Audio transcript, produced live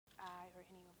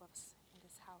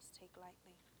house take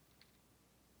lightly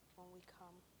when we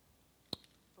come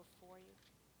before you.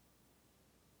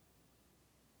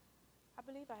 I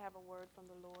believe I have a word from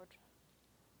the Lord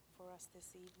for us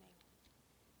this evening,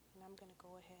 and I'm going to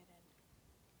go ahead and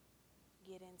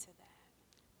get into that.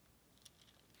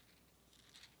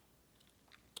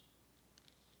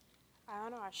 I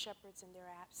honor our shepherds in their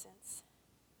absence,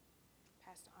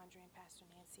 Pastor Andre and Pastor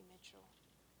Nancy Mitchell.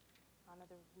 Honor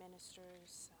the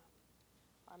ministers,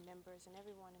 our members, and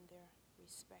everyone in their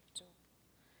respective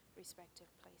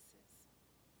places.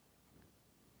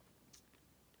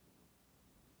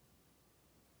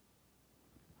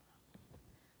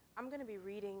 I'm going to be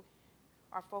reading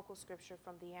our focal scripture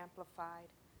from the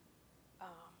Amplified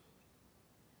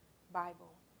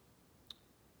Bible.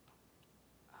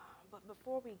 But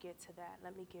before we get to that,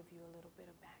 let me give you a little bit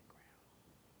of background.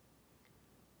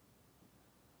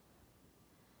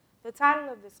 The title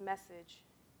of this message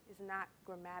is not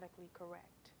grammatically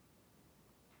correct.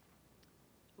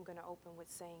 I'm going to open with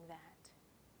saying that.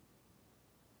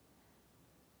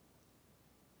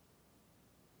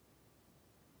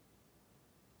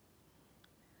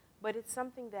 But it's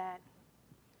something that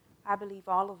I believe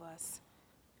all of us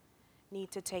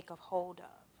need to take a hold of.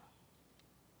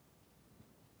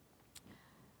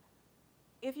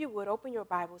 If you would, open your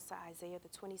Bibles to Isaiah, the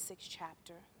 26th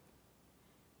chapter.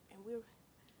 And we're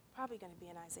probably going to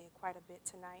be in Isaiah quite a bit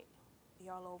tonight. Be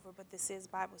all over, but this is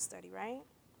Bible study, right?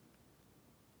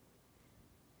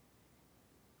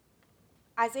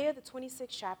 Isaiah, the 26th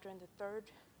chapter, and the 3rd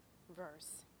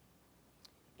verse.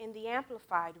 In the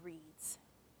Amplified reads,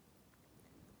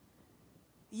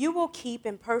 "You will keep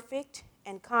in perfect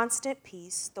and constant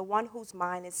peace the one whose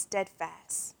mind is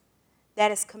steadfast,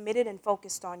 that is committed and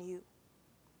focused on you,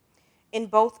 in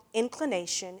both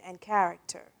inclination and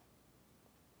character,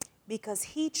 because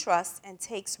he trusts and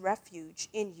takes refuge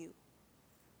in you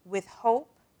with hope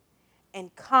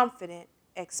and confident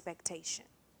expectation."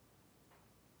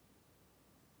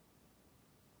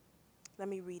 Let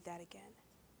me read that again.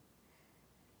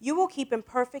 "You will keep in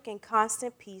perfect and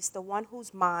constant peace the one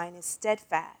whose mind is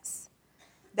steadfast,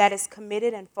 that is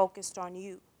committed and focused on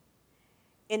you,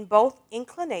 in both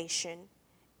inclination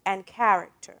and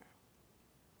character,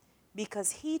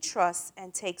 because he trusts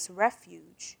and takes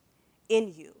refuge in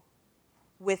you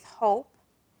with hope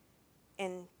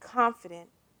and confident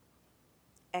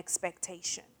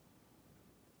expectation."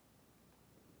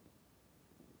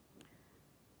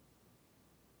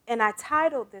 And I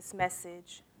titled this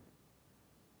message,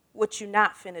 "What You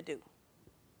Not Finna Do."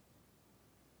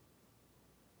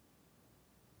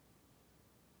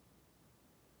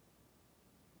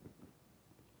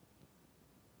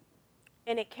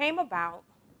 And it came about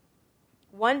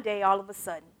one day all of a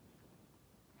sudden.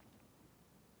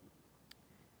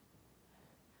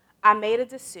 I made a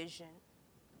decision,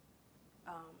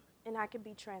 and I can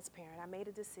be transparent. I made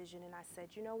a decision and I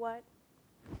said, you know what?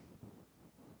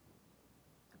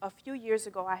 A few years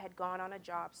ago, I had gone on a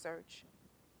job search,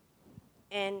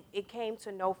 and it came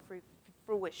to no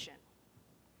fruition.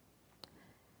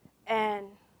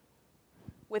 And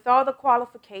with all the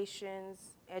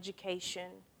qualifications,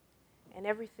 education, and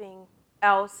everything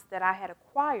else that I had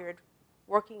acquired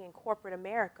working in corporate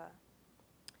America,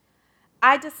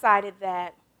 I decided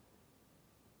that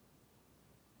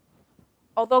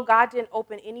although God didn't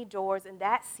open any doors in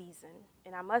that season,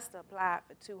 and I must have applied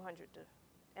for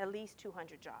at least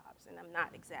 200 jobs, and I'm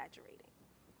not exaggerating,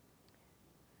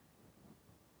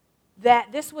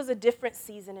 that this was a different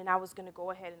season and I was going to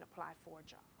go ahead and apply for a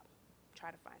job, try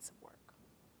to find some work.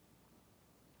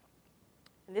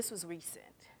 And this was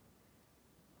recent,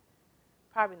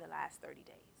 probably in the last 30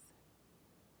 days.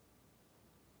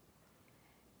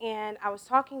 And I was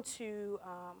talking to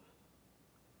an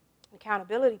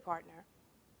accountability partner,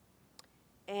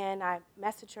 and I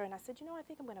messaged her and I said, you know, I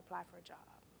think I'm going to apply for a job.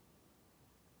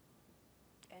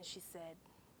 And she said,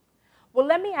 well,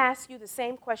 let me ask you the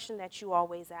same question that you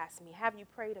always ask me. Have you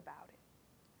prayed about it?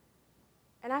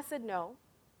 And I said, no.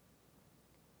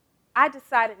 I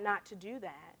decided not to do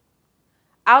that.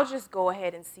 I'll just go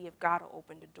ahead and see if God will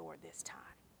open the door this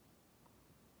time,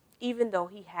 even though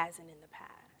he hasn't in the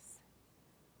past.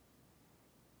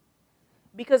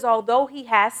 Because although he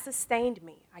has sustained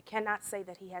me, I cannot say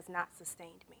that he has not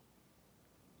sustained me.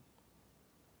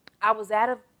 I was at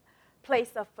a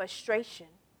place of frustration,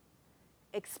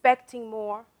 expecting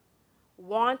more,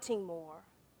 wanting more,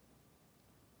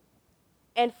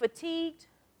 and fatigued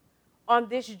on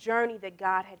this journey that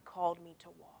God had called me to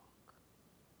walk.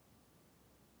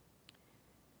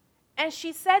 And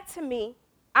she said to me,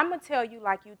 I'm going to tell you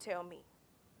like you tell me.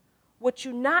 What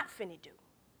you not finna do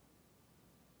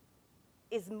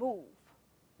is move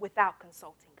without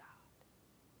consulting God.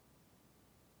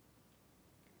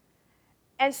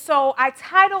 And so I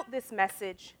titled this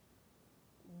message,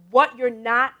 What You're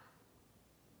Not,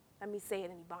 let me say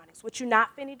it in Ebonics, What You're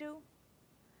Not Finna Do.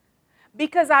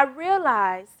 Because I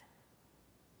realized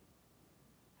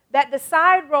that the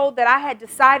side road that I had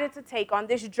decided to take on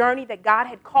this journey that God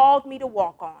had called me to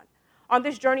walk on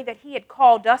this journey that he had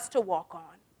called us to walk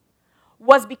on,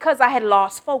 was because I had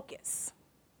lost focus.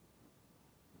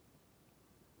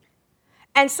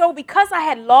 And so because I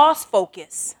had lost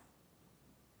focus,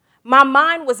 my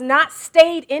mind was not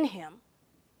stayed in him.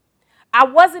 I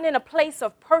wasn't in a place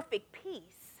of perfect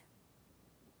peace.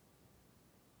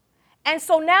 And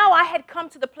so now I had come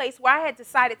to the place where I had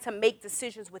decided to make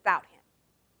decisions without him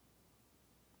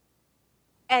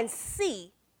and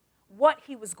see what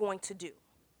he was going to do.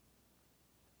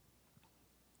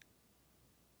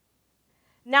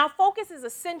 Now, focus is a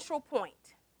central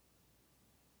point.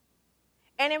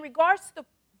 And in regards to the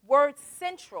word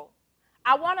central,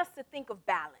 I want us to think of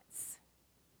balance.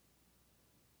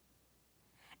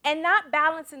 And not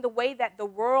balance in the way that the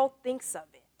world thinks of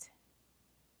it.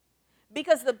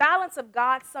 Because the balance of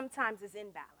God sometimes is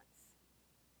imbalance.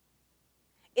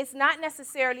 It's not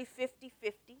necessarily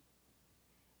 50-50.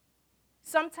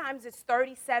 Sometimes it's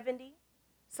 30-70.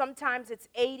 Sometimes it's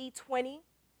 80-20.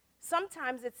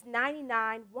 Sometimes it's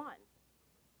 99-1.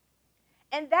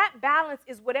 And that balance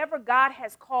is whatever God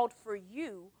has called for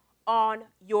you on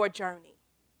your journey.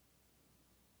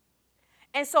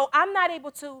 And so I'm not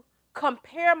able to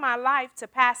compare my life to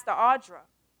Pastor Audra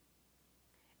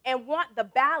and want the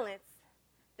balance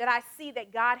that I see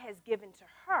that God has given to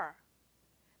her,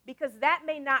 because that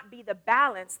may not be the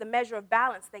balance, the measure of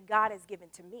balance that God has given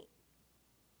to me.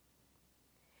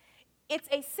 It's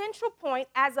a central point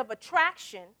as of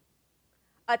attraction,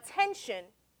 attention,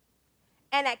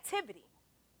 and activity.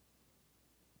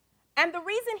 And the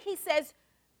reason he says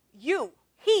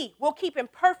he will keep in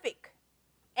perfect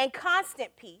and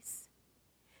constant peace.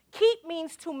 Keep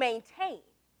means to maintain.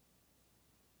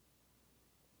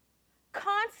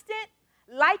 Constant,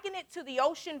 liken it to the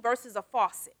ocean versus a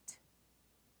faucet.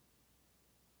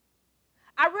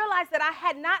 I realized that I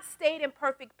had not stayed in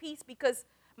perfect peace because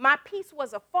my peace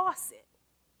was a faucet.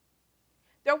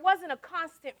 There wasn't a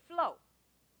constant flow.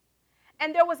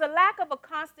 And there was a lack of a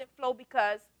constant flow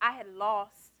because I had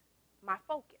lost my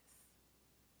focus.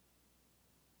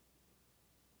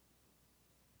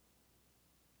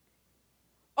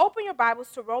 Open your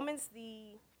Bibles to Romans,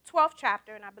 the 12th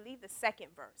chapter, and I believe the 2nd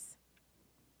verse.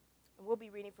 And we'll be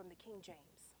reading from the King James.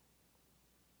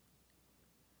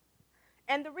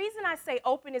 And the reason I say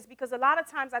open is because a lot of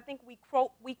times I think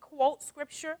we quote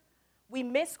scripture, we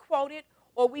misquote it,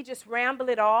 or we just ramble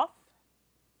it off,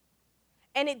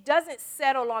 and it doesn't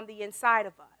settle on the inside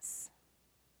of us.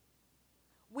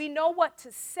 We know what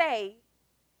to say,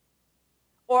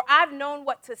 or I've known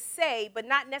what to say, but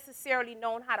not necessarily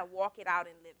known how to walk it out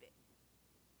and live it.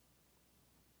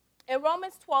 And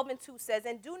Romans 12:2 says,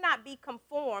 and do not be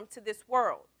conformed to this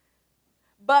world,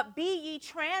 but be ye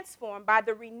transformed by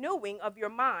the renewing of your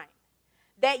mind,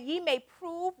 that ye may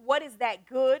prove what is that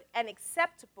good and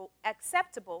acceptable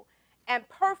and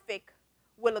perfect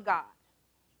will of God.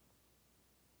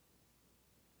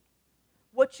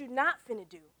 What you're not finna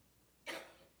do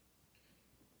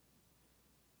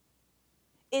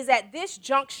is at this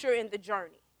juncture in the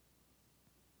journey,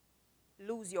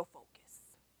 lose your focus.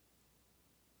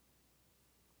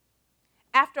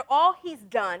 After all he's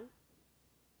done,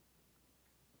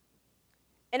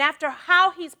 and after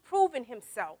how he's proven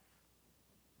himself,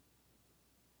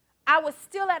 I was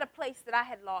still at a place that I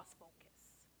had lost focus.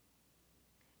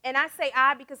 And I say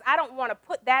I because I don't want to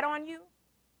put that on you,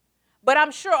 but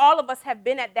I'm sure all of us have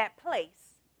been at that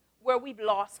place where we've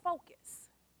lost focus.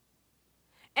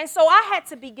 And so I had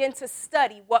to begin to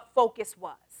study what focus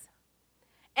was.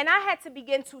 And I had to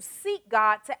begin to seek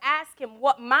God to ask him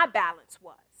what my balance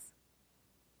was.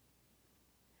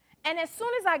 And as soon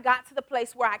as I got to the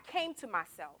place where I came to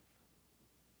myself,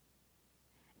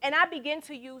 and I began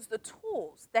to use the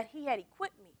tools that he had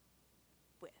equipped me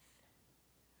with,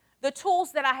 the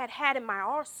tools that I had had in my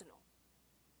arsenal.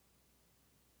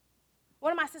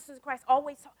 One of my sisters in Christ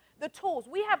always talk, the tools.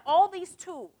 We have all these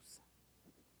tools.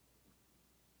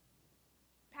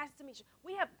 Pastor Tamisha,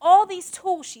 we have all these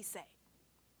tools, she said.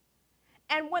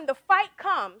 And when the fight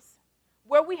comes,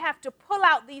 where we have to pull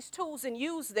out these tools and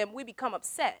use them, we become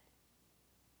upset.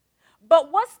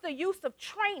 But what's the use of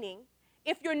training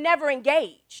if you're never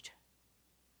engaged?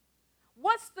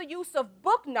 What's the use of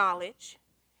book knowledge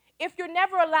if you're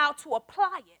never allowed to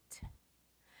apply it?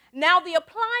 Now, the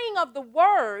applying of the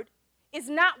word is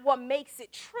not what makes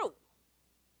it true,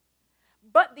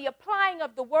 but the applying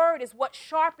of the word is what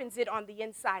sharpens it on the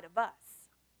inside of us.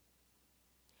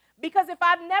 Because if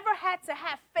I've never had to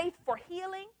have faith for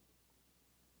healing,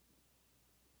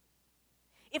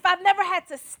 if I've never had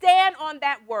to stand on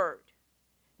that word,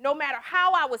 no matter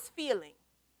how I was feeling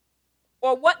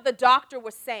or what the doctor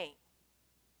was saying,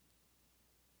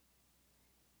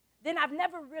 then I've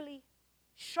never really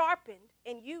sharpened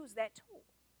and used that tool.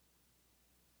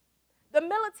 The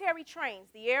military trains,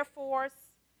 the Air Force,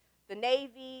 the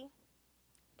Navy,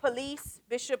 police,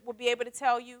 Bishop will be able to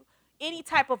tell you, any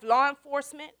type of law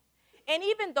enforcement, and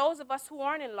even those of us who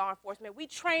aren't in law enforcement, we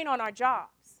train on our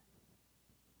jobs.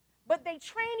 But they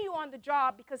train you on the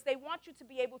job because they want you to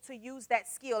be able to use that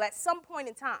skill at some point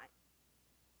in time.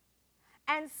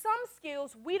 And some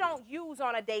skills we don't use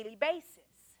on a daily basis.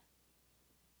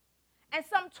 And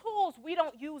some tools we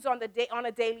don't use on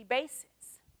a daily basis.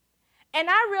 And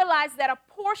I realized that a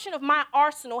portion of my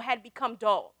arsenal had become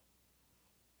dull.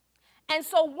 And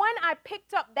so when I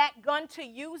picked up that gun to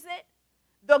use it,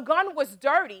 the gun was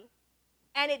dirty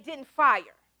and it didn't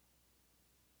fire.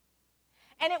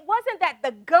 And it wasn't that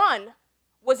the gun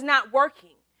was not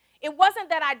working. It wasn't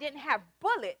that I didn't have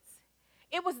bullets.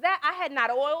 It was that I had not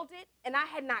oiled it and I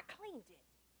had not cleaned it.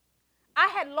 I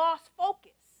had lost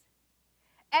focus.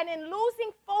 And in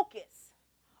losing focus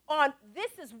on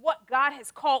this is what God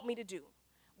has called me to do,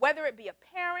 whether it be a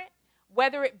parent,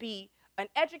 whether it be an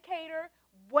educator,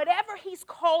 whatever he's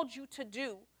called you to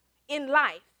do in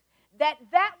life,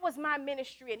 that was my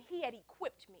ministry and he had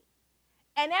equipped me.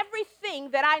 And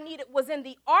everything that I needed was in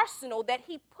the arsenal that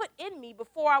he put in me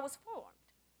before I was formed.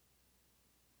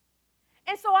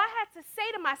 And so I had to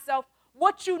say to myself,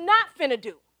 what you not finna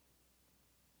do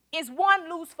is one,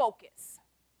 lose focus.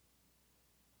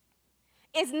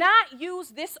 Is not use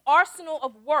this arsenal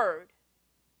of word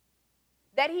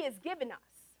that he has given us.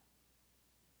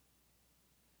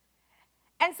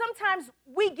 And sometimes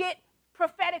we get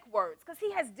prophetic words because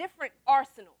he has different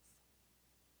arsenals.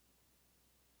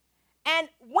 And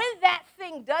when that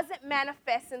thing doesn't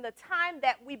manifest in the time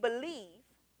that we believe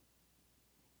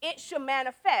it should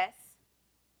manifest,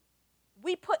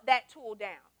 we put that tool down.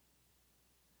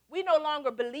 We no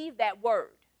longer believe that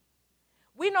word.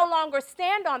 We no longer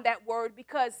stand on that word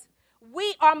because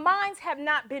our minds have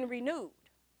not been renewed.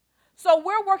 So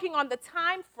we're working on the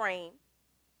time frame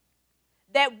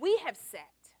that we have set,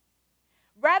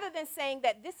 rather than saying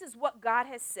that this is what God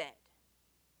has said.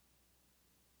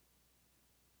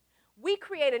 We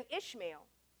create an Ishmael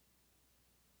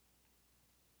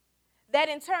that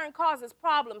in turn causes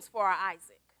problems for our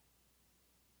Isaac.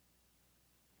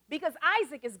 Because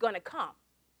Isaac is going to come.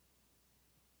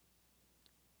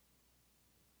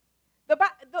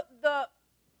 The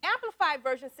Amplified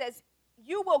Version says,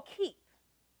 you will keep,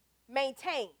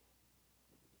 maintain,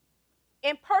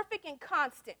 in perfect and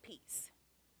constant peace.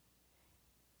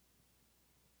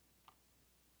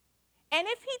 And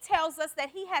if he tells us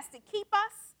that he has to keep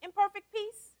us in perfect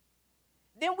peace,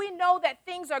 then we know that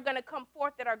things are going to come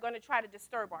forth that are going to try to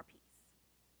disturb our peace.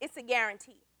 It's a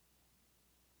guarantee.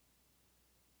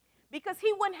 Because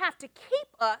he wouldn't have to keep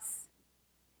us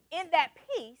in that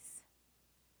peace.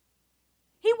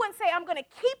 He wouldn't say, I'm going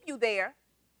to keep you there,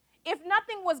 if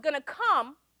nothing was going to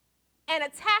come and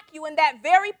attack you in that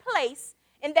very place,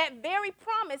 in that very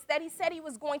promise that he said he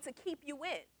was going to keep you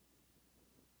in.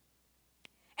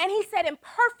 And he said in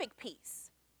perfect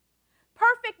peace.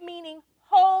 Perfect meaning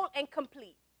whole and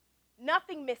complete.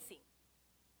 Nothing missing.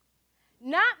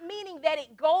 Not meaning that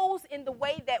it goes in the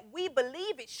way that we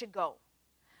believe it should go,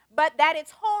 but that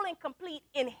it's whole and complete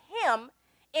in him,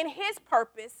 in his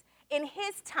purpose, in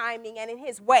his timing, and in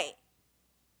his way.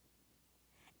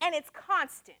 And it's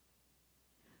constant.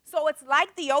 So it's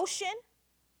like the ocean,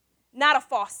 not a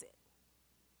faucet.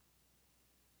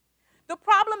 The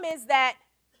problem is that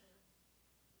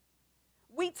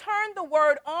we turn the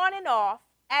word on and off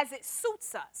as it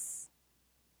suits us,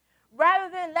 rather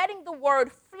than letting the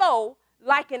word flow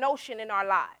like an ocean in our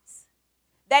lives,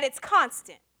 that it's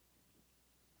constant.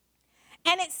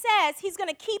 And it says he's going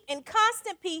to keep in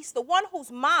constant peace the one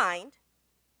whose mind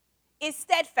is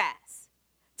steadfast.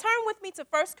 Turn with me to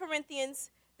 1 Corinthians,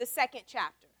 the 2nd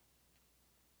chapter.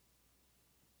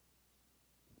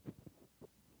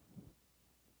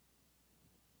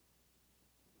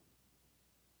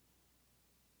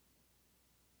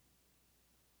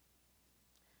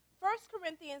 First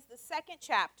Corinthians, the 2nd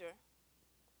chapter,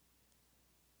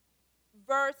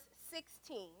 verse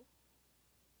 16.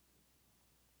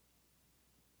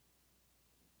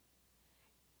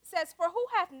 Says, for who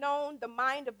hath known the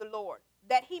mind of the Lord,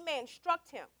 that he may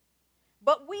instruct him?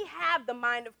 But we have the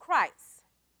mind of Christ.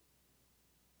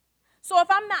 So if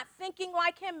I'm not thinking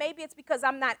like him, maybe it's because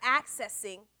I'm not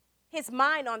accessing his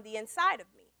mind on the inside of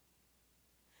me.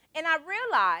 And I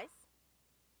realize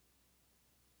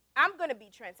I'm going to be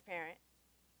transparent,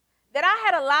 that I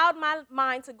had allowed my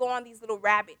mind to go on these little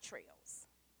rabbit trails.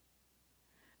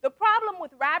 The problem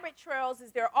with rabbit trails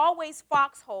is there are always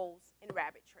foxholes in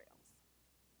rabbit trails.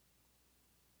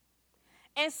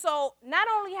 And so not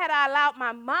only had I allowed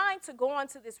my mind to go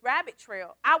onto this rabbit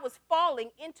trail, I was falling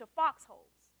into foxholes.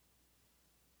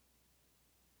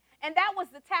 And that was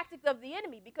the tactic of the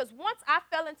enemy, because once I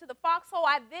fell into the foxhole,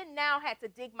 I then now had to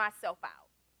dig myself out.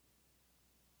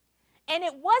 And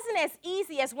it wasn't as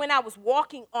easy as when I was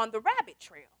walking on the rabbit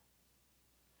trail.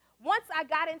 Once I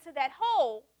got into that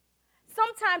hole,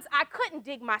 sometimes I couldn't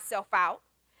dig myself out.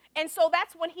 And so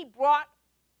that's when he brought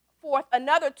forth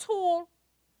another tool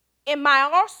in my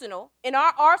arsenal, in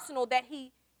our arsenal that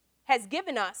he has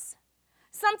given us.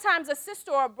 Sometimes a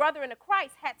sister or a brother in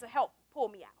Christ had to help pull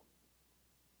me out.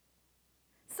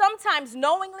 Sometimes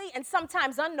knowingly and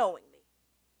sometimes unknowingly.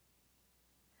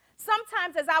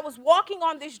 Sometimes as I was walking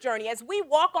on this journey, as we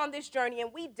walk on this journey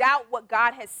and we doubt what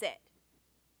God has said,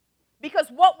 because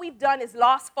what we've done is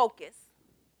lost focus,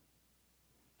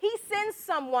 he sends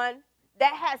someone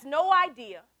that has no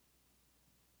idea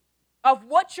of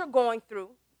what you're going through,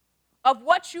 of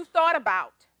what you thought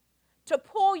about, to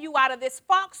pull you out of this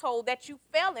foxhole that you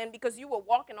fell in because you were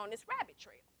walking on this rabbit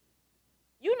trail.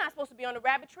 You're not supposed to be on the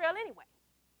rabbit trail anyway.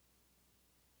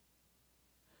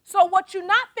 So what you're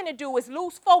not finna do is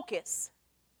lose focus.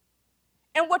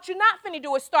 And what you're not finna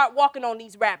do is start walking on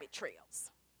these rabbit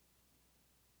trails.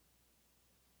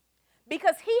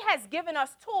 Because he has given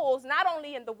us tools, not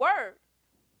only in the word,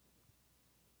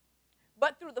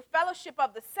 but through the fellowship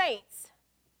of the saints,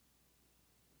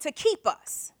 to keep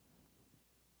us.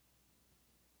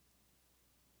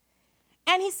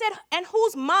 And he said, and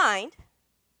whose mind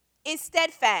is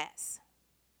steadfast,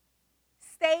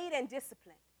 stayed, and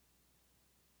disciplined.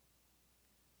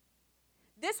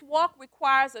 This walk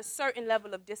requires a certain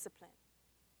level of discipline.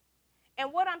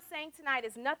 And what I'm saying tonight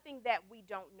is nothing that we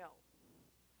don't know.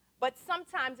 But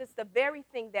sometimes it's the very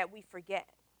thing that we forget.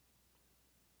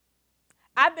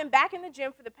 I've been back in the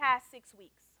gym for the past 6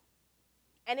 weeks,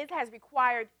 and it has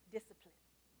required discipline.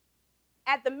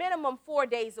 At the minimum, 4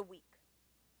 days a week.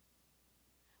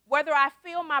 Whether I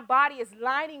feel my body is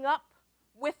lining up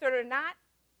with it or not,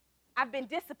 I've been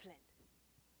disciplined.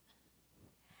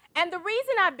 And the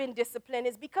reason I've been disciplined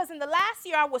is because in the last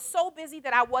year I was so busy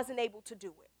that I wasn't able to do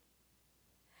it.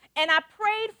 And I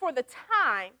prayed for the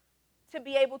time to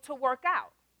be able to work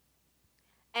out.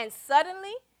 And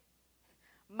suddenly,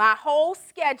 my whole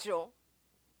schedule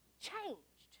changed.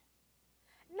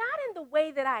 Not in the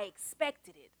way that I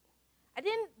expected it. I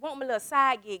didn't want my little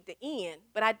side gig to end,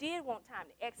 but I did want time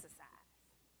to exercise.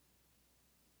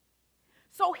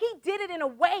 So he did it in a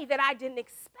way that I didn't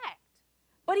expect.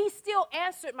 But he still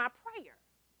answered my prayer.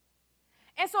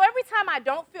 And so every time I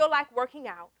don't feel like working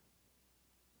out,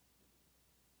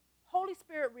 Holy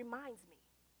Spirit reminds me,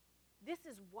 this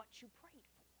is what you prayed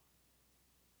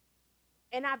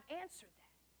for. And I've answered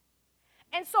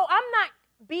that. And so I'm not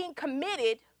being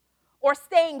committed or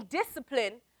staying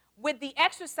disciplined with the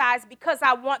exercise because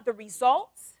I want the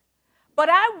results, but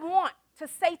I want to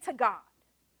say to God,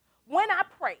 when I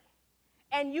pray,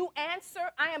 and you answer,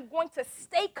 I am going to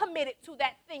stay committed to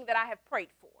that thing that I have prayed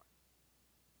for.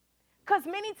 Because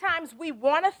many times we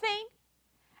want a thing,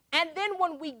 and then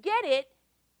when we get it,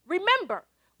 remember,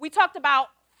 we talked about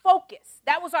focus.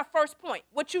 That was our first point.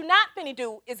 What you're not going to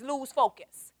do is lose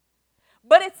focus.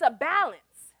 But it's a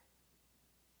balance.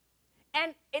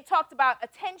 And it talked about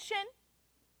attention,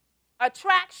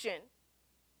 attraction,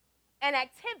 and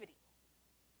activity.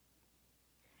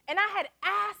 And I had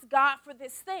asked God for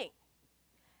this thing.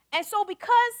 And so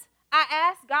because I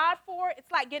asked God for it, it's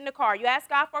like getting a car. You ask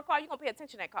God for a car, you're going to pay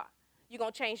attention to that car. You're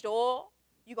going to change the oil.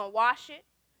 You're going to wash it.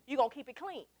 You're going to keep it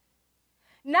clean.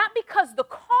 Not because the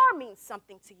car means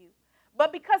something to you,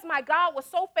 but because my God was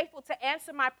so faithful to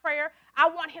answer my prayer, I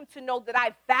want him to know that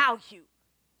I value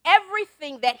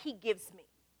everything that he gives me.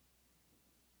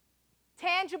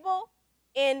 Tangible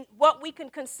in what we can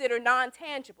consider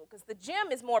non-tangible, because the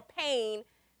gym is more pain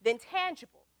than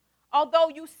tangible. Although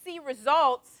you see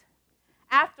results,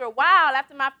 after a while,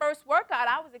 after my first workout,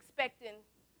 I was expecting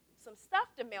some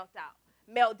stuff to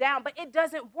melt down, but it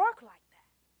doesn't work like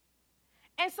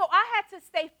that. And so I had to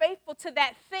stay faithful to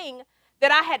that thing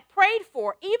that I had prayed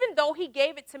for, even though he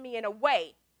gave it to me in a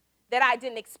way that I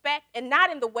didn't expect and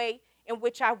not in the way in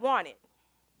which I wanted.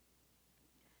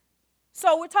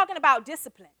 So we're talking about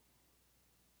discipline.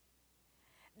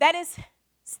 That is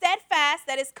steadfast,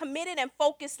 that is committed and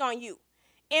focused on you.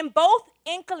 In both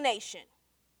inclination.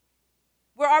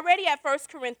 We're already at 1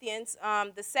 Corinthians,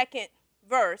 the second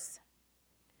verse.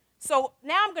 So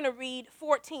now I'm going to read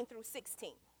 14 through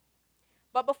 16.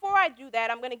 But before I do that,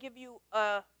 I'm going to give you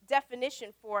a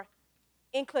definition for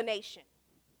inclination.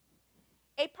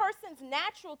 A person's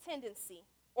natural tendency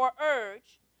or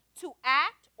urge to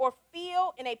act or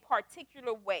feel in a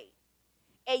particular way,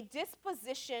 a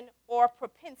disposition or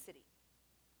propensity.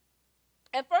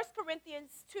 And 1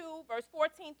 Corinthians 2, verse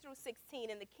 14 through 16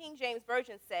 in the King James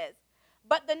Version says,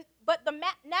 But the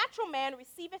natural man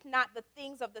receiveth not the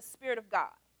things of the Spirit of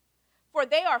God, for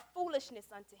they are foolishness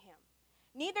unto him.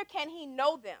 Neither can he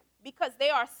know them, because they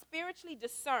are spiritually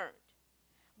discerned.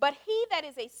 But he that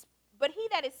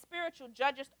is spiritual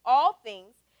judgeth all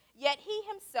things, yet he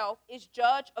himself is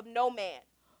judge of no man.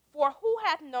 For who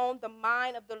hath known the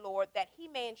mind of the Lord, that he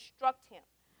may instruct him?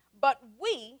 But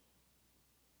we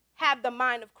have the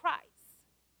mind of Christ.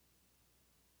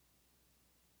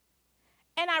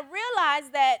 And I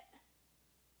realize that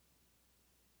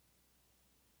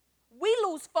we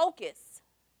lose focus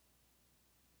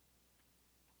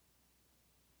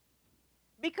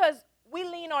because we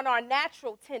lean on our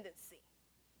natural tendency.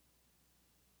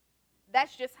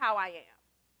 That's just how I am.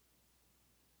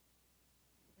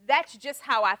 That's just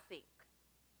how I think.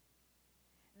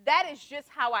 That is just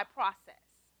how I process.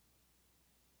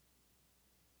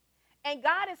 And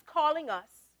God is calling us.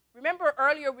 Remember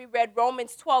earlier we read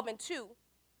Romans 12 and 2,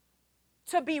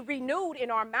 to be renewed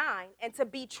in our mind and to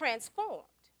be transformed.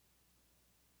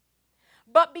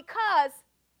 But because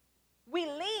we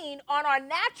lean on our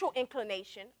natural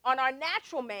inclination, on our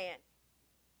natural man,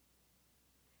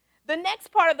 the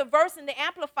next part of the verse in the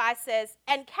Amplified says,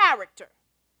 and character.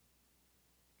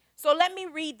 So let me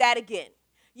read that again.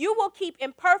 You will keep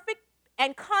in perfect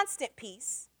and constant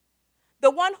peace the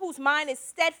one whose mind is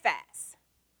steadfast,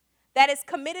 that is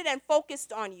committed and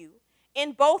focused on you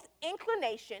in both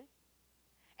inclination.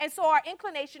 And so our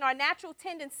inclination, our natural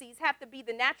tendencies have to be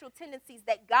the natural tendencies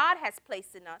that God has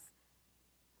placed in us,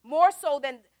 more so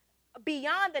than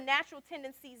beyond the natural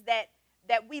tendencies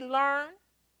that we learn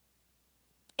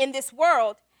in this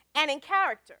world, and in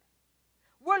character.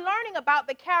 We're learning about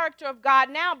the character of God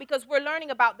now because we're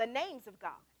learning about the names of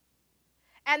God.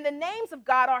 And the names of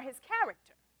God are his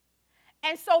character.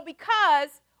 And so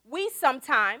because we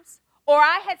sometimes, or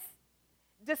I had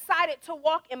decided to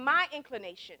walk in my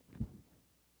inclination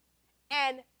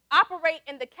and operate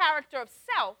in the character of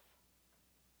self,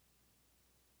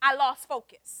 I lost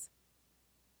focus.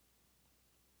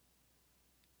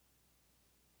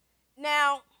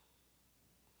 Now,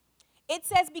 it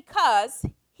says because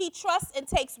he trusts and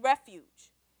takes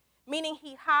refuge, meaning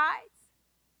he hides,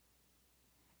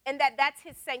 and that's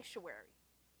his sanctuary.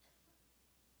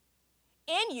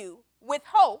 In you with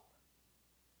hope,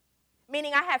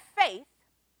 meaning I have faith,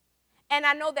 and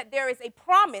I know that there is a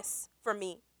promise for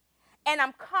me, and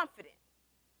I'm confident,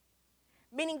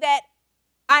 meaning that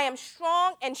I am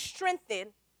strong and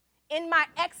strengthened in my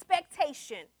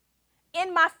expectation,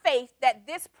 in my faith that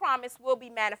this promise will be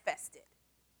manifested.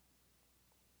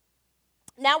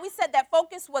 Now we said that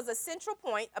focus was a central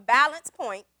point, a balance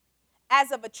point,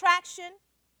 as of attraction,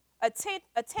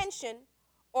 attention,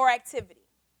 or activity.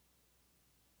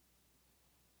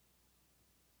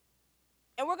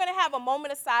 And we're going to have a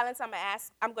moment of silence.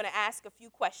 I'm going to ask a few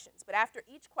questions. But after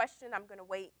each question, I'm going to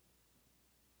wait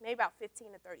maybe about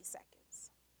 15 to 30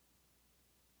 seconds.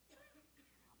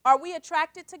 Are we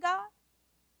attracted to God?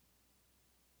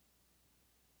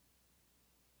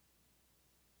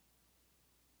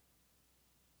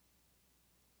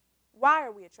 Why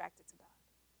are we attracted to God?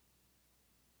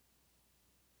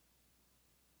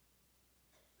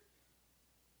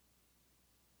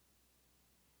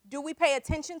 Do we pay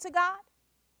attention to God?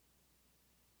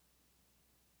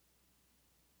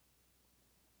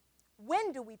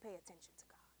 When do we pay attention to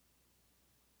God?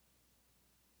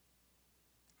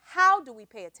 How do we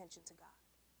pay attention to God?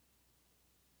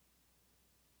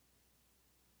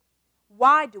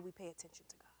 Why do we pay attention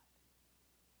to God?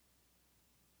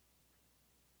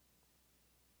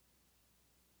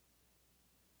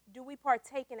 Do we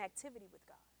partake in activity with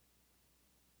God?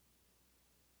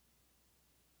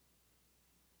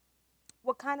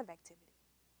 What kind of activity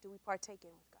do we partake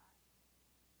in with God?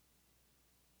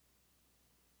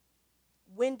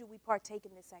 When do we partake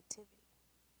in this activity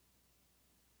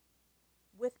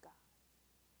with God?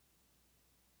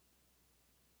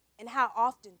 And how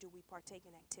often do we partake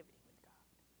in activity with God?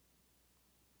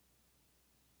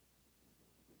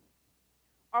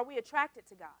 Are we attracted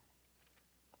to God?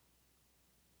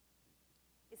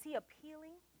 Is he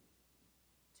appealing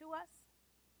to us?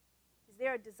 Is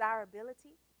there a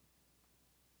desirability?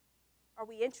 Are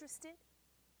we interested?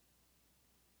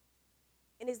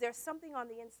 And is there something on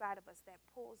the inside of us that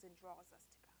pulls and draws us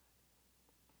to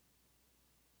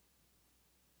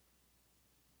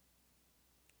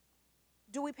God?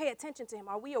 Do we pay attention to him?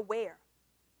 Are we aware?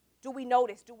 Do we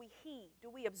notice? Do we heed? Do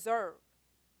we observe?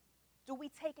 Do we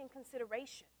take in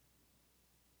consideration?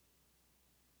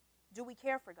 Do we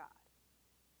care for God?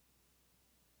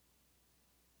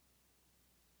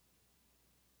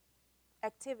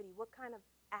 Activity, what kind of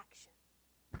action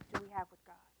do we have with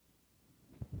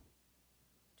God?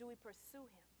 Do we pursue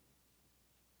him?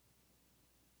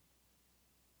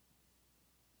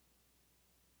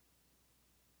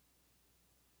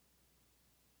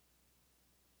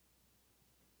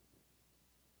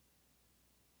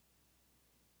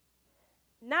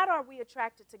 Not are we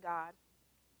attracted to God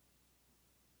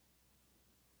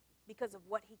because of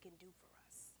what he can do for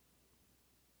us.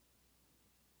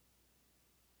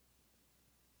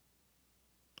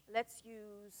 Let's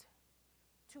use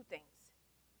two things.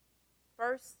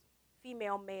 First,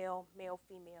 female-male,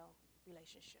 male-female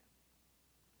relationship.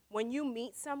 When you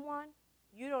meet someone,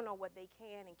 you don't know what they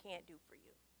can and can't do for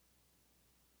you.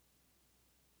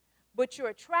 But you're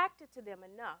attracted to them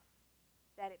enough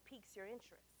that it piques your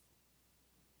interest.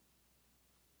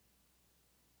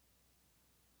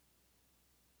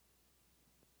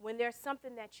 When there's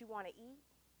something that you want to eat,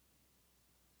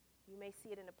 you may see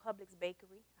it in a Publix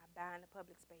bakery. I buy in a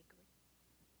Publix bakery.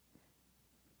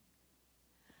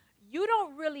 You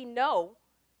don't really know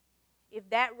if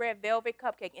that red velvet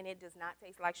cupcake, and it does not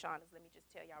taste like Shauna's, let me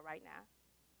just tell y'all right now,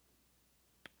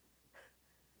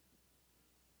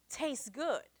 tastes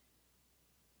good.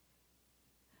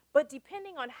 But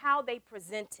depending on how they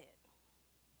present it,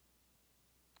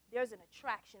 there's an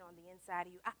attraction on the inside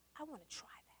of you. I want to try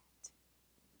that.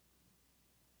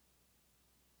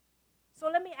 So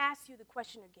let me ask you the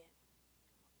question again.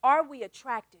 Are we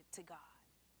attracted to God?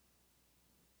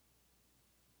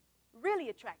 Really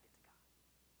attracted to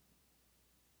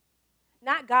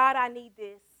God? Not God, I need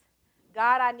this.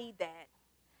 God, I need that.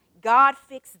 God,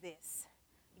 fix this.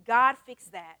 God, fix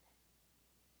that.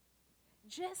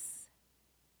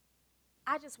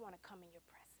 I just want to come in your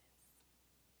presence.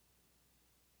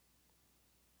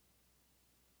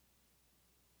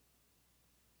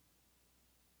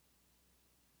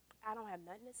 I don't have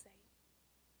nothing to say.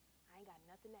 I ain't got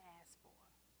nothing to ask for.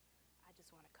 I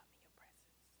just want to come in your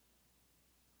presence.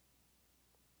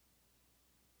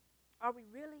 Are we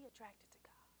really attracted to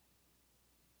God?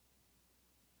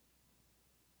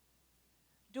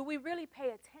 Do we really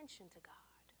pay attention to God?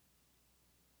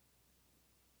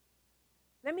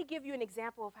 Let me give you an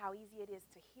example of how easy it is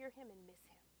to hear him and miss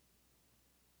him.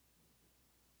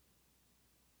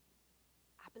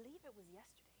 I believe it was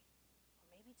yesterday,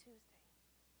 or maybe Tuesday.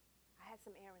 I had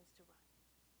some errands to run.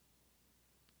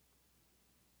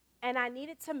 And I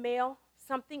needed to mail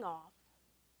something off.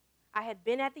 I had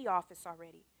been at the office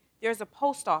already. There's a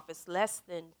post office less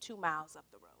than 2 miles up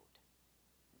the road.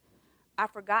 I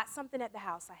forgot something at the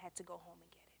house. I had to go home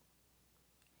and get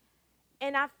it.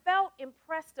 And I felt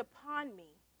impressed upon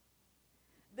me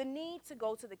the need to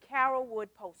go to the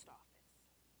Carrollwood post office,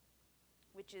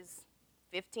 which is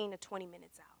 15 to 20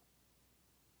 minutes out.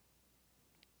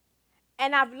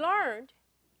 And I've learned,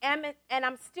 and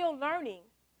I'm still learning,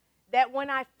 that when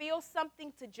I feel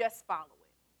something, to just follow it.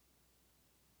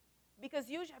 Because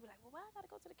usually I'd be like, well, I got to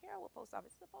go to the Carrollwood post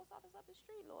office. It's the post office up the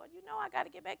street, Lord. You know I got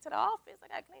to get back to the office. I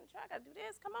got to clean the truck. I got to do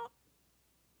this. Come on.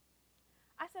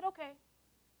 I said, okay,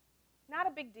 not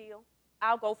a big deal.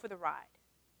 I'll go for the ride.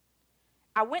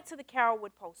 I went to the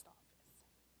Carrollwood post office.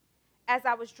 As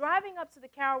I was driving up to the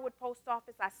Carrollwood post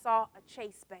office, I saw a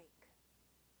Chase Bank.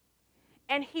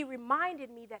 And he reminded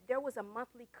me that there was a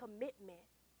monthly commitment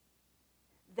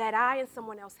that I and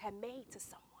someone else had made to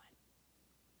someone.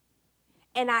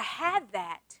 And I had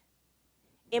that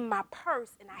in my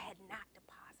purse, and I had not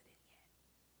deposited yet.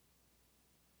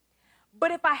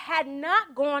 But if I had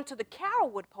not gone to the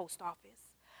Carrollwood post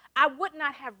office, I would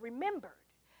not have remembered,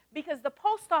 because the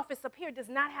post office up here does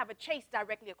not have a Chase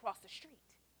directly across the street.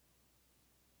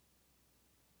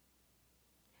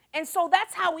 And so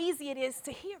that's how easy it is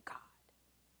to hear God,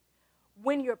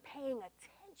 when you're paying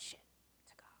attention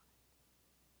to God.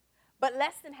 But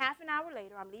less than half an hour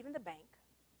later, I'm leaving the bank.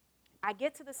 I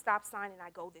get to the stop sign, and I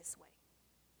go this way.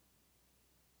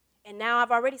 And now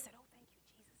I've already said, oh, thank you,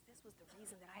 Jesus. This was the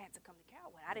reason that I had to come to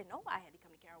Carrollwood. I didn't know I had to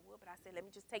come to Carrollwood, but I said, let me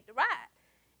just take the ride.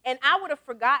 And I would have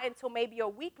forgotten until maybe a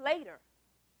week later.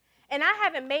 And I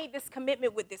haven't made this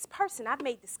commitment with this person. I've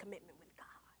made this commitment with God.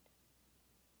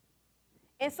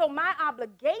 And so my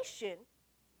obligation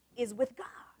is with God.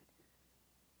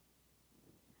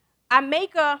 I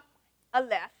make a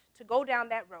left to go down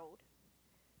that road,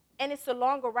 and it's a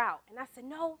longer route. And I said,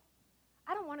 no,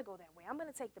 I don't want to go that way. I'm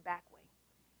going to take the back way.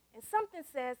 And something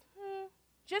says,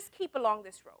 just keep along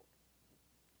this road.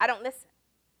 I don't listen.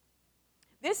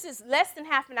 This is less than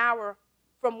half an hour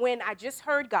from when I just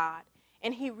heard God,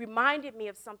 and he reminded me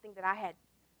of something that I had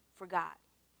forgot.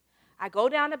 I go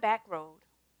down the back road.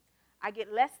 I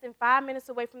get less than 5 minutes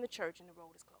away from the church, and the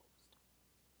road is closed.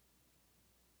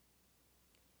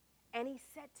 And he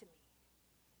said to me,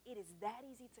 it is that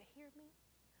easy to hear me,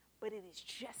 but it is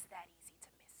just that easy to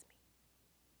miss me.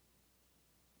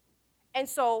 And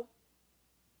so,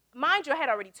 mind you, I had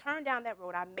already turned down that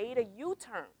road. I made a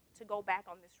U-turn to go back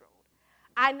on this road.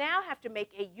 I now have to make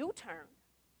a U-turn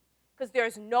because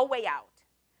there's no way out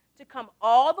to come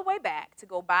all the way back to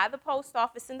go by the post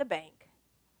office and the bank.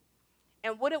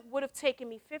 And what it would have taken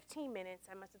me 15 minutes,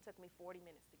 I must have took me 40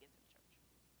 minutes to get to the church.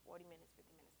 40 minutes,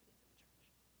 50 minutes to get to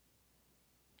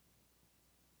the church.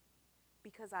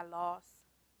 Because I lost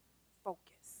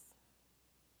focus.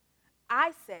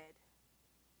 I said,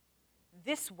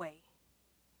 this way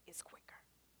is quicker.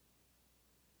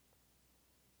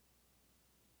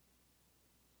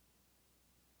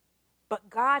 But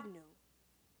God knew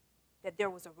that there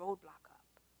was a roadblock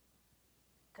up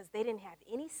because they didn't have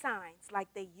any signs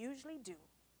like they usually do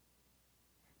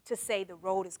to say the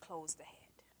road is closed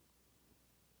ahead.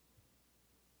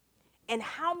 And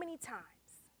how many times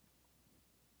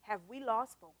have we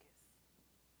lost focus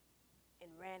and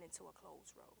ran into a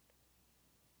closed road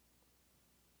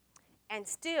and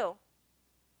still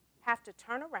have to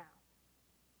turn around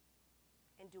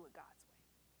and do it God's way?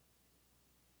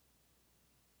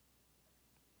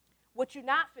 What you're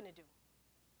not finna do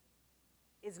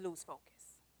is lose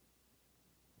focus.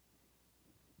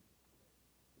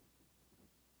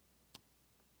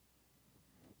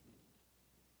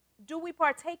 Do we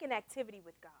partake in activity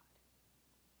with God?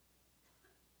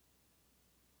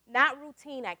 Not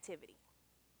routine activity.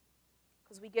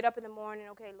 Because we get up in the morning,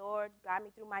 okay, Lord, guide me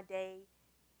through my day,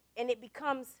 and it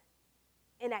becomes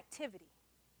an activity.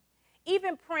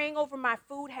 Even praying over my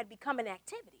food had become an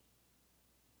activity.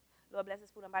 Lord, bless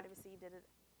this food I'm about to receive.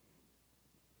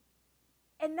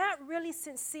 And not really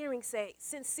sincerely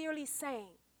saying,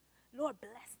 Lord,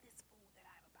 bless this food that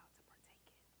I'm about to partake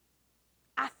in.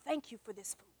 I thank you for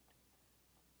this food.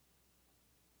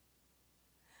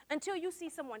 Until you see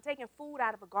someone taking food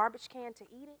out of a garbage can to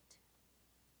eat it,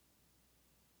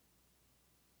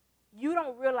 you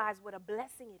don't realize what a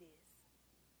blessing it is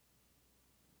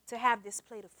to have this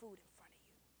plate of food in front of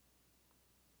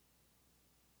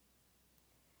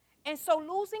you. And so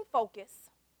losing focus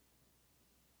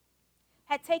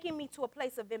had taken me to a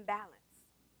place of imbalance.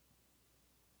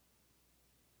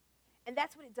 And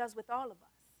that's what it does with all of us.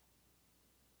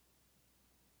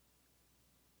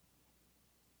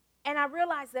 And I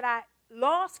realized that I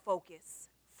lost focus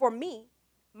for me,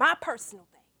 my personal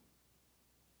thing,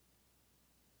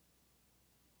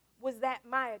 was that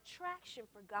my attraction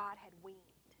for God had waned.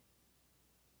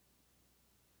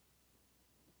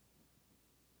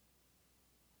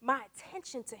 My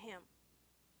attention to him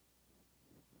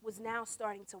was now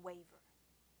starting to waver.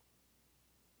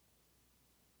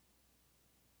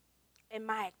 And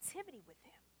my activity with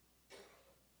him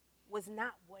was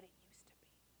not what it used to be.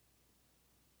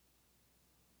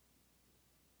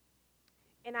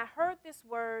 And I heard this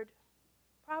word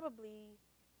probably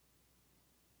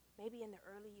maybe in the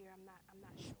early year, I'm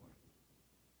not sure,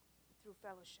 through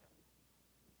fellowship.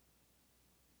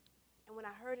 And when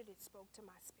I heard it, it spoke to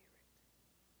my spirit.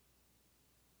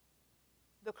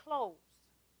 The clothes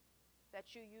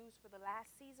that you used for the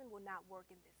last season will not work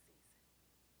in this season.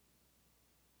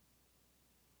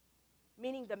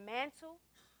 Meaning the mantle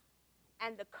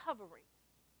and the covering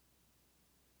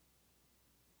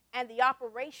and the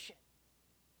operation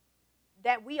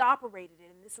that we operated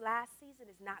in this last season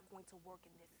is not going to work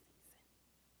in this season.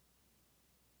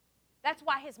 That's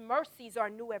why his mercies are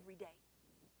new every day.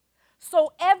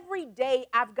 So every day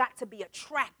I've got to be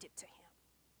attracted to him.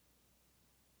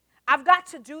 I've got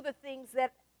to do the things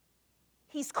that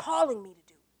he's calling me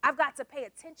to do. I've got to pay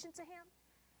attention to him,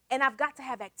 and I've got to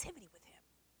have activity with him.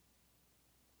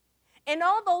 And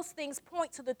all those things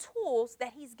point to the tools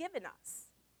that he's given us.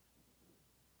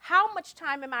 How much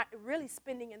time am I really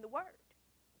spending in the Word?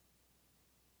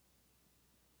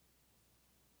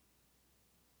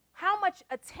 How much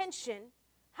attention,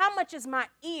 how much is my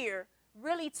ear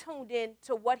really tuned in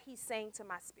to what he's saying to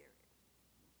my spirit?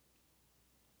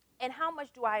 And how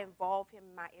much do I involve him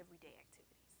in my everyday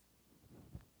activities?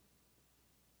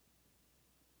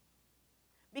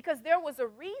 Because there was a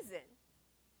reason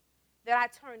that I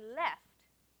turned left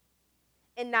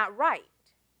and not right.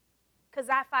 Because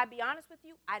if I be honest with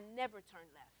you, I never turn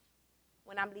left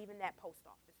when I'm leaving that post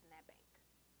office in that bank.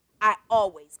 I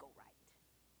always go right.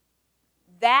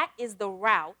 That is the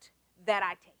route that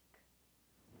I take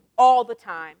all the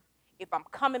time if I'm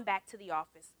coming back to the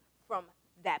office from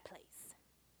that place.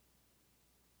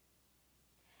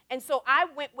 And so I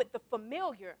went with the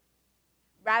familiar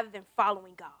rather than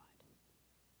following God.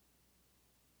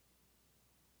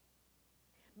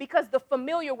 Because the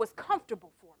familiar was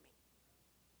comfortable for me.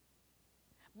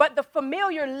 But the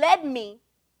familiar led me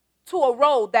to a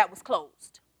road that was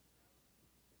closed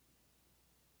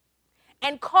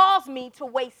and caused me to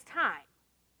waste time.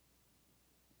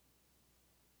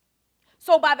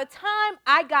 So by the time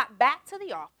I got back to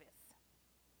the office,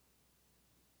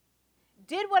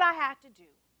 did what I had to do,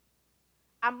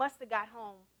 I must have got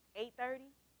home 8:30,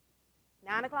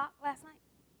 9 o'clock last night.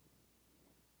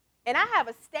 And I have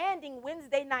a standing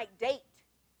Wednesday night date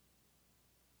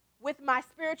with my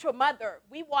spiritual mother.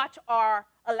 We watch our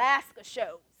Alaska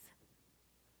shows.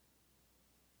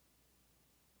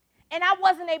 And I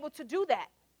wasn't able to do that.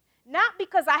 Not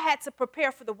because I had to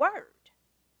prepare for the word,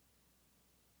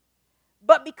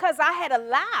 but because I had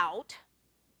allowed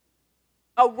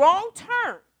a wrong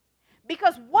turn.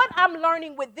 Because what I'm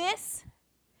learning with this,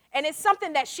 and it's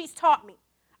something that she's taught me,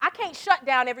 I can't shut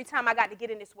down every time I got to get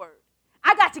in this word.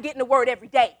 I got to get in the word every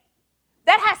day.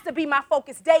 That has to be my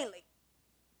focus daily.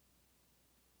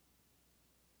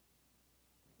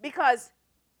 Because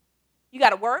you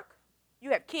got to work, you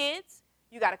have kids,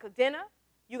 you got to cook dinner,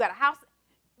 you got a house.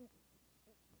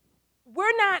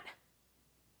 We're not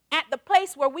at the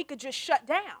place where we could just shut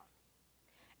down.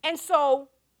 And so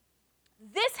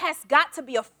this has got to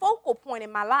be a focal point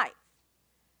in my life.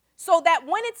 So that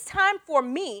when it's time for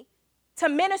me to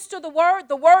minister the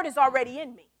word is already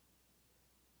in me.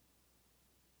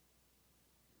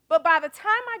 But by the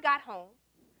time I got home,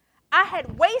 I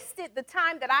had wasted the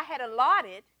time that I had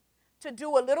allotted to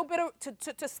do a little bit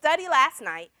of, to study last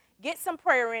night, get some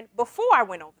prayer in before I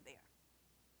went over there.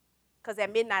 Because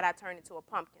at midnight I turned into a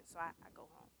pumpkin, so I go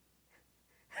home.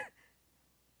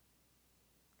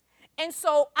 And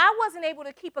so I wasn't able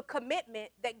to keep a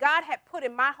commitment that God had put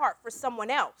in my heart for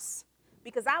someone else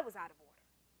because I was out of order.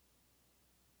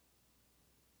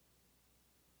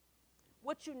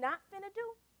 What you're not finna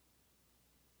do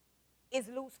is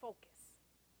lose focus.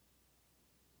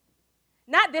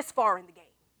 Not this far in the game.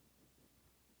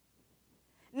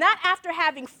 Not after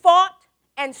having fought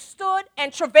and stood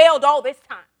and travailed all this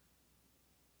time.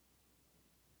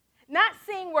 Not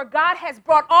seeing where God has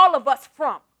brought all of us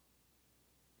from.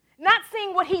 Not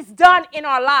seeing what he's done in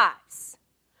our lives.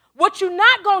 What you're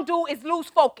not going to do is lose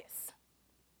focus.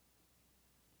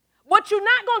 What you're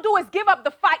not going to do is give up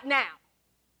the fight now.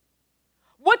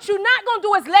 What you're not going to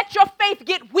do is let your faith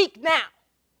get weak now.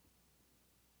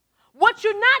 What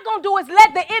you're not going to do is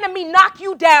let the enemy knock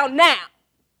you down now.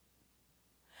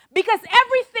 Because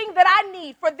everything that I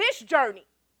need for this journey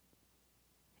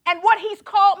and what he's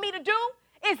called me to do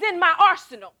is in my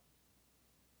arsenal.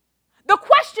 The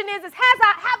question is have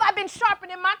I been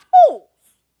sharpening my tools?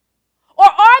 Or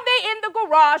are they in the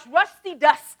garage rusty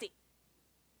dusty?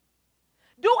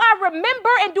 Do I remember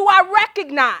and do I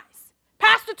recognize?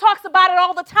 Pastor talks about it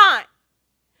all the time.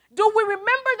 Do we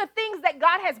remember the things that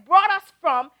God has brought us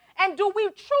from, and do we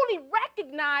truly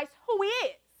recognize who he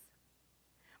is?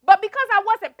 But because I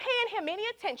wasn't paying him any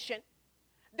attention,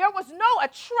 there was no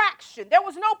attraction, there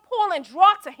was no pull and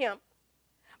draw to him.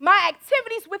 My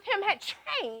activities with him had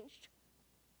changed.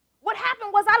 What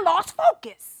happened was I lost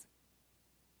focus.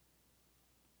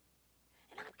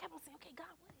 And I kept on saying, okay, God,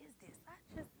 what is this? I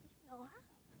just,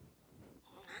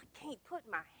 I can't put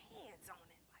my hands on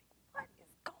it. Like, what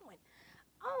is going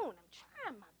on? I'm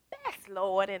trying my best,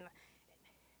 Lord. And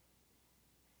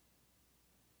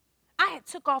I had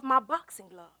took off my boxing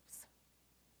gloves.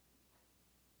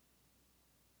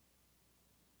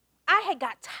 I had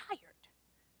got tired.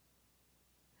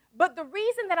 But the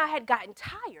reason that I had gotten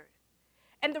tired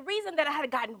and the reason that I had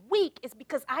gotten weak is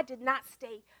because I did not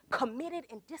stay committed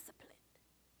and disciplined.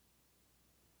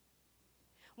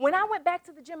 When I went back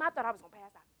to the gym, I thought I was going to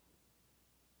pass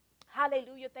out.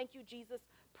 Hallelujah. Thank you, Jesus.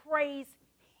 Praise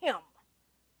him.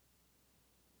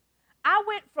 I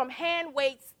went from hand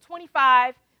weights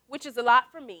 25, which is a lot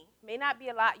for me. May not be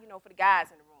a lot, for the guys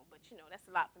in the room, but, that's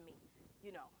a lot for me,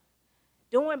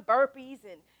 Doing burpees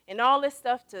and all this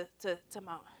stuff to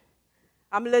my...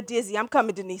 I'm a little dizzy. I'm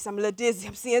coming, Denise. I'm a little dizzy.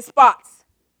 I'm seeing spots.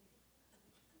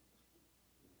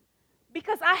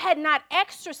 Because I had not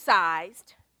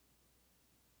exercised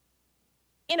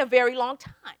in a very long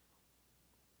time.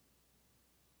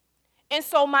 And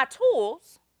so my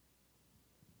tools,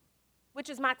 which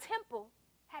is my temple,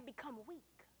 had become weak.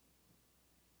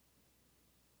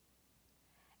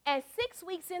 And 6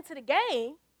 weeks into the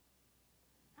game,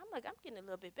 I'm like, I'm getting a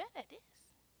little bit better at this.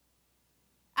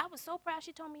 I was so proud.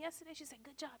 She told me yesterday, she said,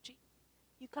 good job, G.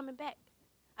 You coming back.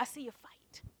 I see your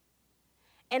fight.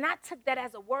 And I took that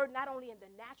as a word not only in the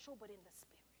natural, but in the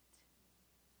spirit.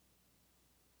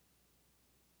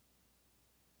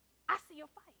 I see your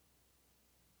fight.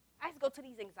 I used to go to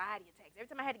these anxiety attacks. Every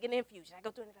time I had to get an infusion, I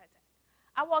go through an anxiety attack.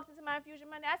 I walked into my infusion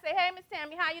Monday. I say, hey, Miss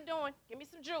Tammy, how you doing? Give me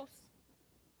some juice.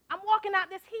 I'm walking out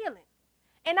this healing.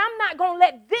 And I'm not going to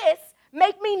let this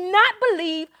make me not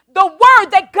believe the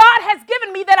word that God has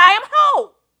given me that I am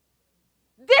whole.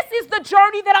 This is the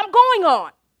journey that I'm going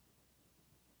on.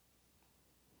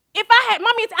 If I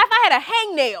had a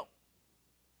hangnail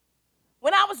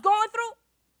when I was going through,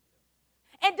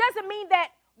 it doesn't mean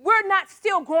that we're not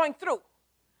still going through.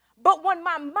 But when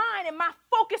my mind and my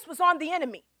focus was on the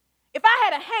enemy, if I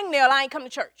had a hangnail, I ain't come to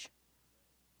church.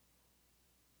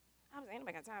 I was like,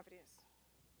 anybody got time for this?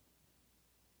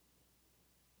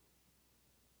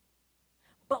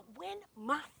 But when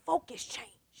my focus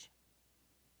changed,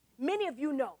 many of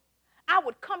you know, I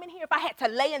would come in here if I had to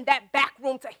lay in that back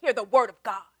room to hear the word of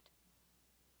God.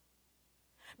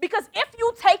 Because if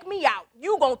you take me out,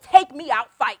 you're going to take me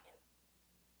out fighting.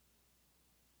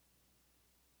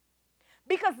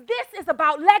 Because this is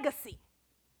about legacy.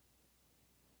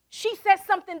 She said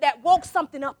something that woke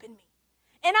something up in me.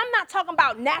 And I'm not talking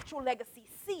about natural legacy,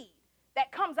 seed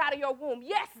that comes out of your womb.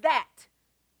 Yes, that.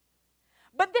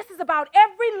 But this is about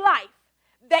every life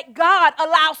that God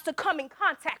allows to come in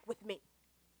contact with me.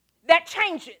 That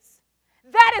changes.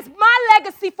 That is my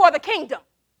legacy for the kingdom.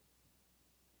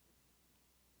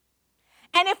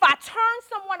 And if I turn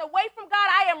someone away from God,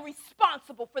 I am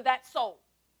responsible for that soul.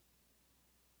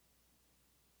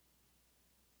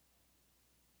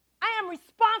 I am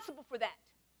responsible for that.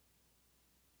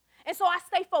 And so I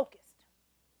stay focused.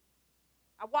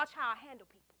 I watch how I handle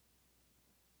people.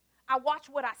 I watch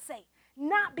what I say.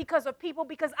 Not because of people,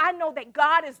 because I know that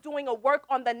God is doing a work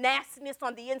on the nastiness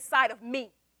on the inside of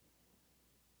me.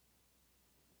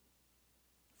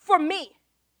 For me,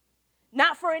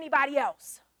 not for anybody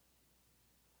else.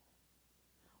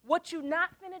 What you're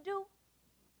not finna do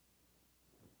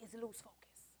is lose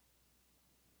focus.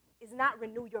 Is not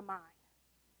renew your mind.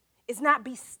 Is not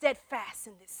be steadfast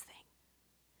in this thing.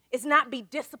 Is not be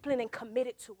disciplined and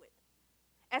committed to it.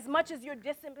 As much as you're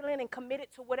disciplined and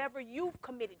committed to whatever you've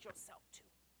committed yourself to.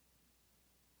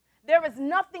 There is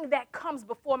nothing that comes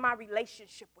before my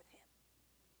relationship with him.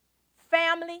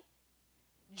 Family,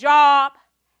 job,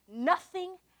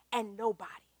 nothing and nobody.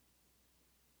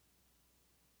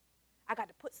 I got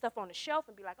to put stuff on the shelf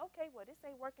and be like, okay, well, this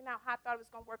ain't working out how I thought it was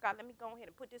going to work out. Let me go ahead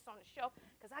and put this on the shelf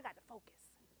because I got to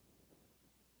focus.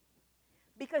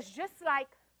 Because just like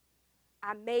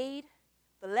I made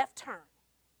the left turn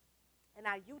and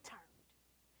I U-turned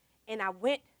and I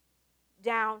went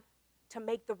down to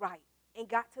make the right and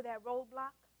got to that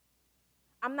roadblock,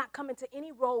 I'm not coming to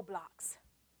any roadblocks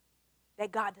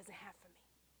that God doesn't have for me.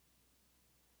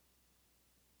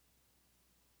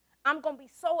 I'm going to be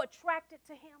so attracted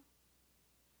to him,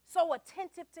 so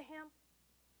attentive to him,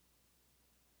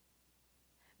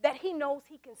 that he knows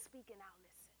he can speak and I'll listen.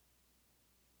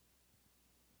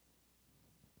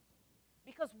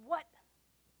 Because what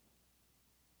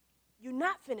you're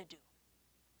not finna do,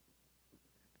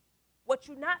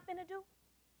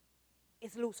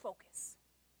 is lose focus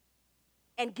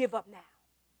and give up now.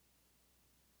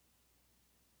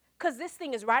 Because this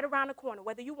thing is right around the corner,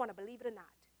 whether you want to believe it or not.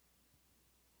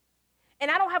 And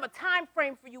I don't have a time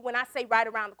frame for you when I say right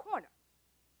around the corner,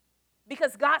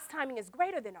 because God's timing is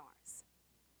greater than ours.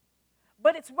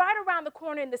 But it's right around the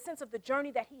corner in the sense of the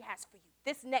journey that he has for you,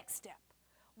 this next step,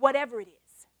 whatever it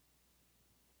is.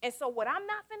 And so what I'm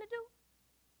not finna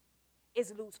do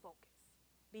is lose focus.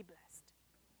 Be blessed.